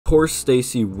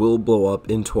POORSTACY will blow up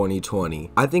in 2020.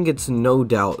 I think it's no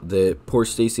doubt that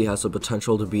POORSTACY has the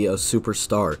potential to be a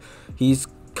superstar. He's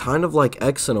kind of like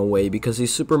X in a way because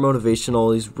he's super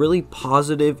motivational, he's really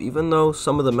positive even though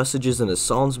some of the messages in his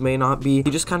songs may not be. He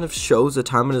just kind of shows a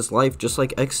time in his life just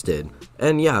like X did.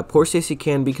 And yeah, POORSTACY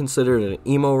can be considered an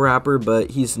emo rapper,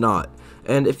 but he's not.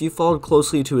 And if you followed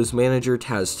closely to his manager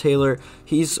Taz Taylor,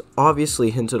 he's obviously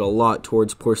hinted a lot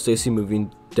towards POORSTACY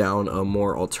moving down a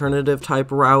more alternative type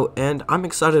route, and I'm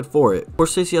excited for it.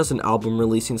 POORSTACY has an album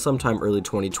releasing sometime early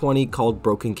 2020 called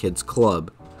Broken Kids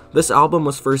Club. This album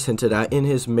was first hinted at in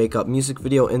his Makeup music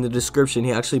video. In the description,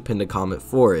 he actually pinned a comment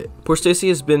for it. POORSTACY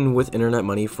has been with Internet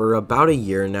Money for about a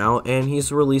year now, and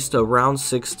he's released around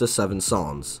 6 to 7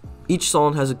 songs. Each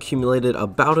song has accumulated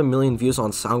about 1 million views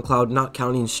on SoundCloud, not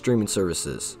counting streaming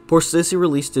services. POORSTACY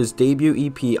released his debut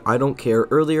EP, I Don't Care,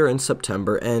 earlier in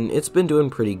September, and it's been doing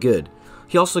pretty good.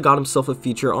 He also got himself a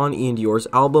feature on Ian Dior's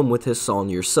album with his song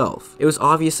Yourself. It was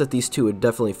obvious that these two would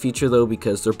definitely feature though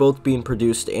because they're both being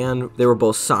produced and they were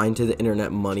both signed to the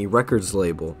Internet Money Records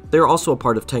label. They're also a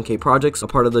part of 10K Projects, a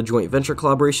part of the joint venture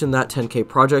collaboration that 10K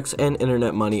Projects and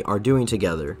Internet Money are doing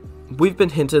together. We've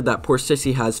been hinted that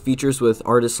POORSTACY has features with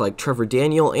artists like Trevor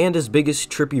Daniel and his biggest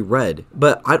Trippie Redd,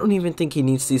 but I don't even think he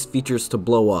needs these features to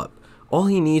blow up. All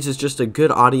he needs is just a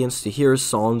good audience to hear his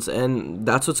songs, and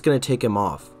that's what's going to take him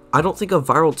off. I don't think a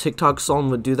viral TikTok song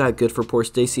would do that good for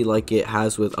POORSTACY like it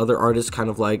has with other artists kind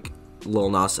of like Lil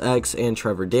Nas X and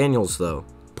Trevor Daniels though.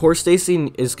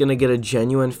 POORSTACY is going to get a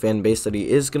genuine fan base that he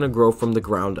is going to grow from the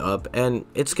ground up, and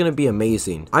it's going to be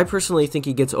amazing. I personally think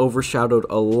he gets overshadowed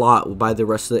a lot by the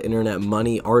rest of the Internet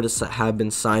Money artists that have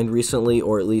been signed recently,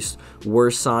 or at least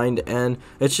were signed, and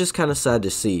it's just kind of sad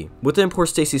to see. Within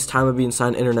POORSTACY's time of being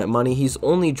signed Internet Money, he's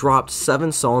only dropped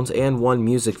 7 songs and 1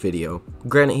 music video.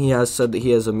 Granted, he has said that he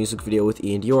has a music video with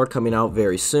Ian Dior coming out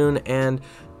very soon, and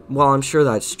while I'm sure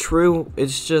that's true,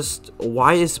 it's just,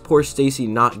 why is POORSTACY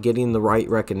not getting the right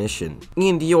recognition?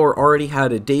 Ian Dior already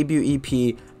had a debut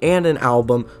EP and an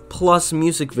album, plus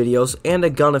music videos and a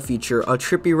Gunna feature, a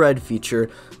Trippie Redd feature,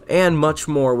 and much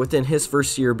more within his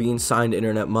first year being signed to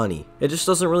Internet Money. It just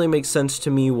doesn't really make sense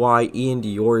to me why Ian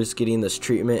Dior is getting this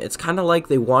treatment. It's kind of like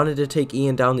they wanted to take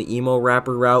Ian down the emo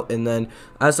rapper route, and then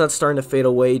as that's starting to fade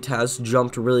away, Taz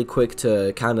jumped really quick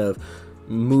to kind of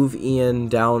move Ian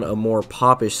down a more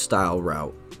popish style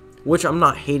route, which I'm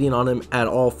not hating on him at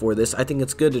all for this. I think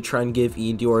it's good to try and give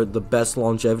Ian Dior the best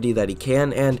longevity that he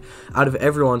can, and out of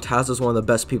everyone, Taz is one of the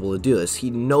best people to do this. He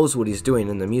knows what he's doing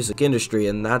in the music industry,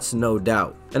 and that's no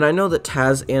doubt. And I know that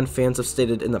Taz and fans have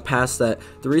stated in the past that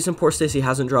the reason POORSTACY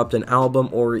hasn't dropped an album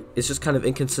or is just kind of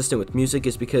inconsistent with music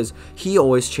is because he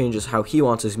always changes how he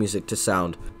wants his music to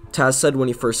sound. Taz said when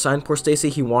he first signed POORSTACY,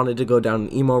 he wanted to go down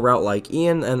an emo route like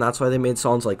Ian, and that's why they made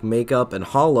songs like Makeup and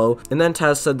Hollow. And then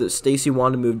Taz said that Stacey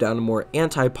wanted to move down a more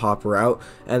anti-pop route,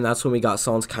 and that's when we got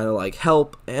songs kind of like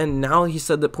Help. And now he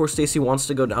said that POORSTACY wants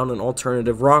to go down an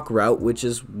alternative rock route, which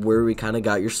is where we kind of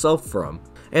got Yourself from.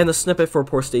 And the snippet for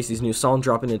POORSTACY's new song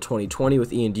dropping in 2020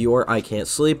 with Ian Dior, I Can't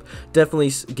Sleep,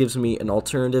 definitely gives me an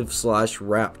alternative slash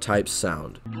rap type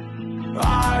sound.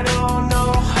 I don't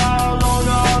know how long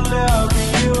I'll live,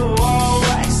 and you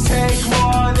always take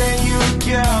more than you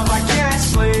give. I can't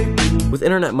sleep. With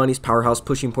Internet Money's powerhouse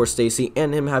pushing POORSTACY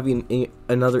and him having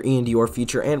another Ian Dior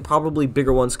feature and probably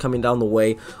bigger ones coming down the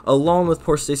way, along with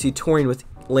POORSTACY touring with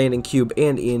Landon Cube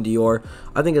and Ian Dior,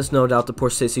 I think it's no doubt that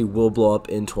POORSTACY will blow up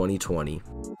in 2020.